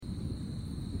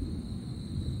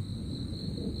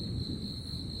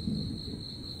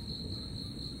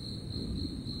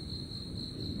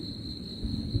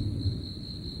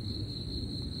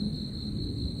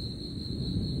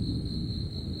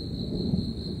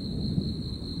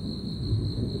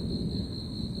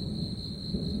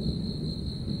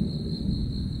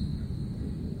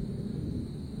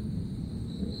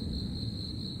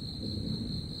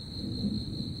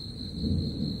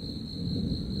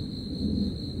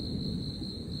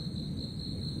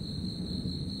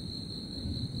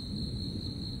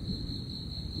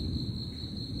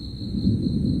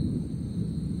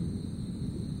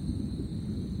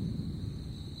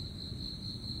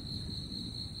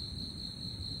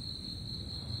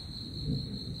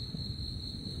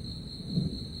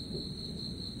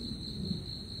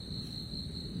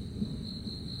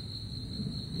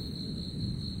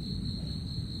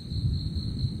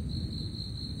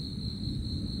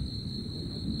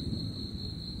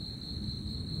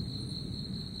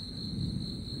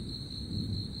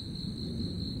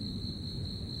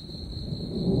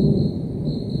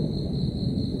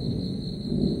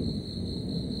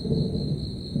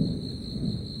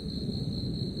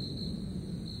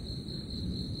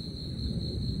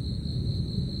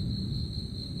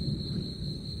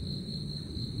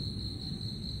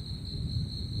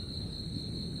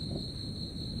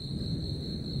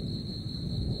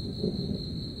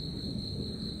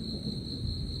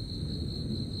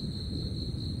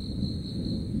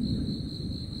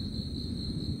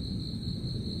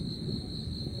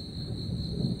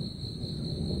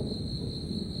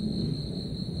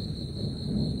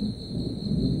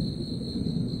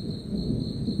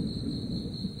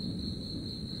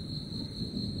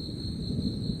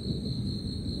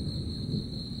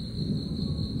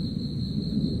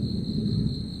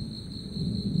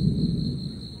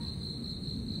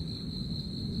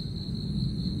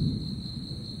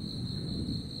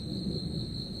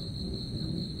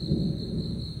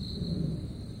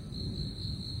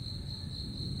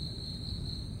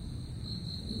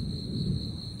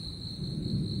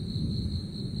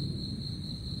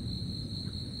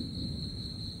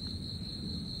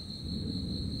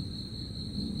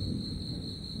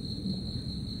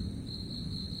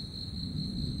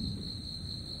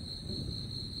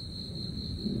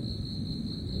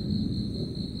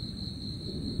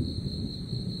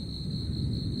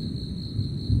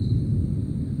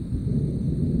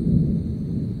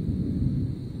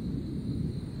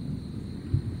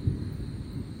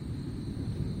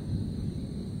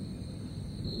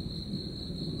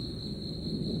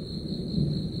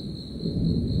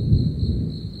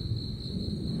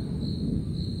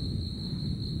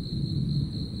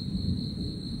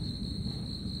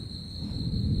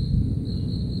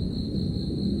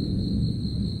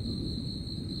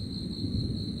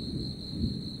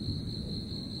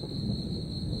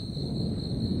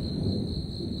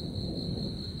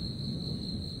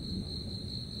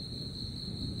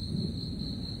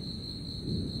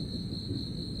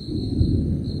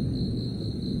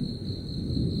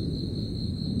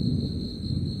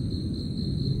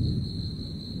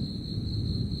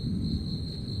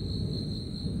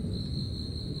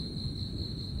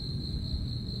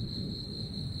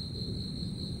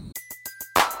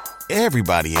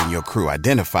Everybody in your crew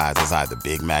identifies as either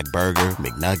Big Mac Burger,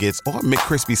 McNuggets, or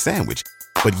McCrispy Sandwich.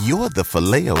 But you're the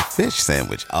Filet-O-Fish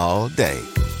Sandwich all day.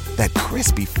 That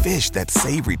crispy fish, that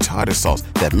savory tartar sauce,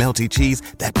 that melty cheese,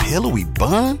 that pillowy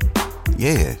bun.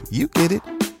 Yeah, you get it.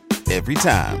 Every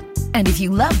time. And if you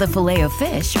love the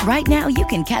Filet-O-Fish, right now you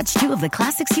can catch two of the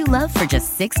classics you love for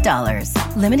just $6.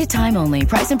 Limited time only.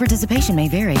 Price and participation may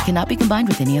vary. Cannot be combined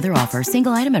with any other offer.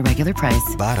 Single item at regular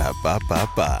price.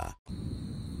 Ba-da-ba-ba-ba.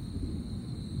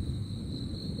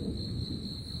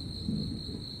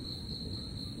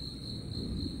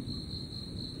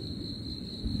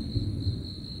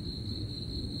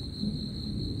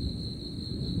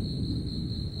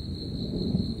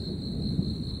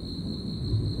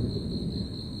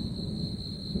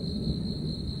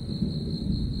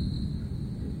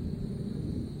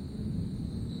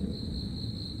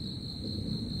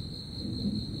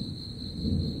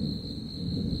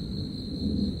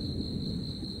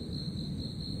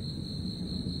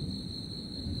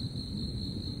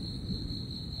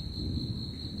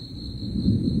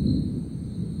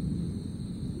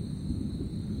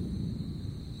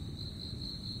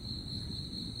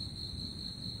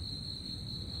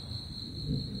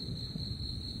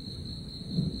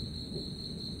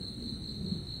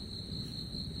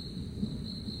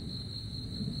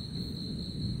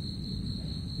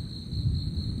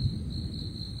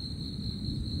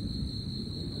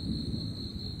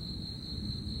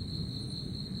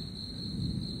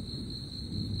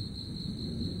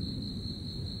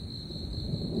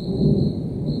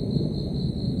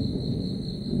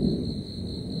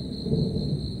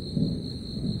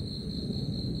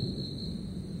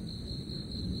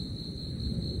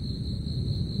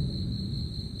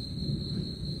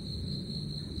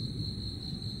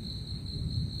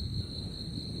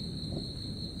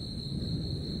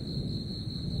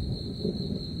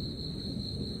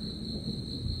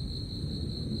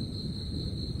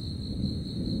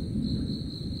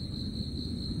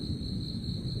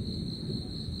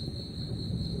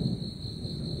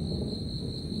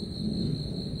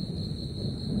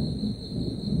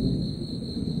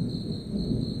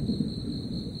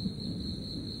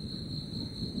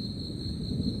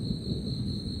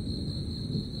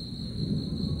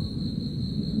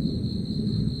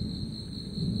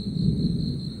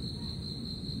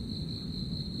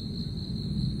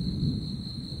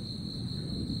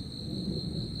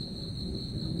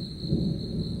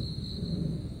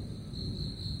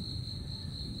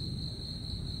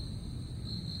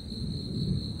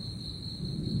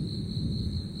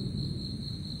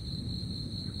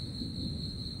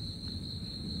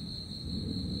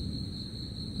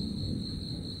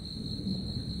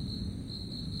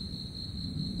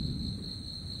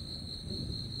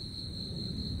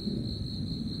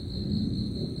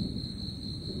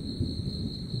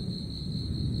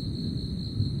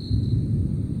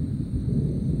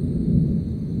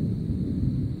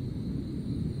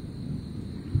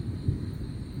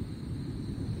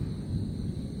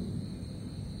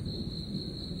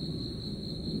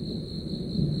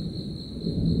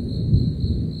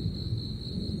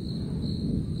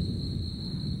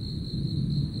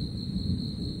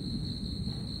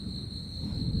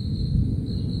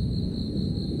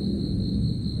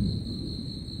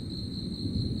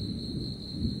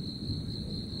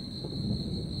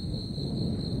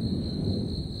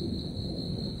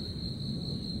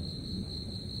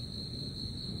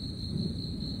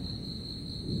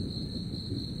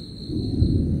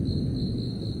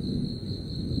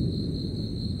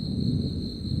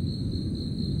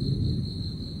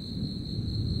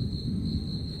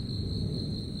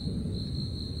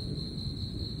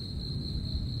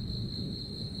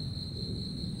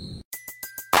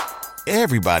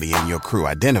 Everybody in your crew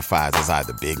identifies as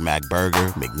either Big Mac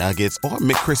Burger, McNuggets, or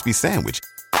McCrispy Sandwich.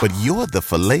 But you're the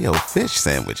Filet-O-Fish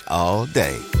Sandwich all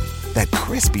day. That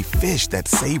crispy fish, that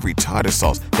savory tartar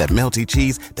sauce, that melty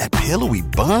cheese, that pillowy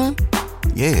bun.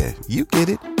 Yeah, you get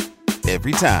it.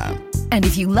 Every time. And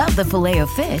if you love the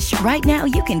Filet-O-Fish, right now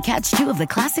you can catch two of the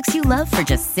classics you love for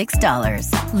just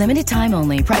 $6. Limited time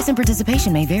only. Price and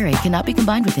participation may vary. Cannot be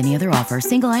combined with any other offer.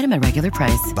 Single item at regular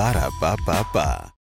price. Ba-da-ba-ba-ba.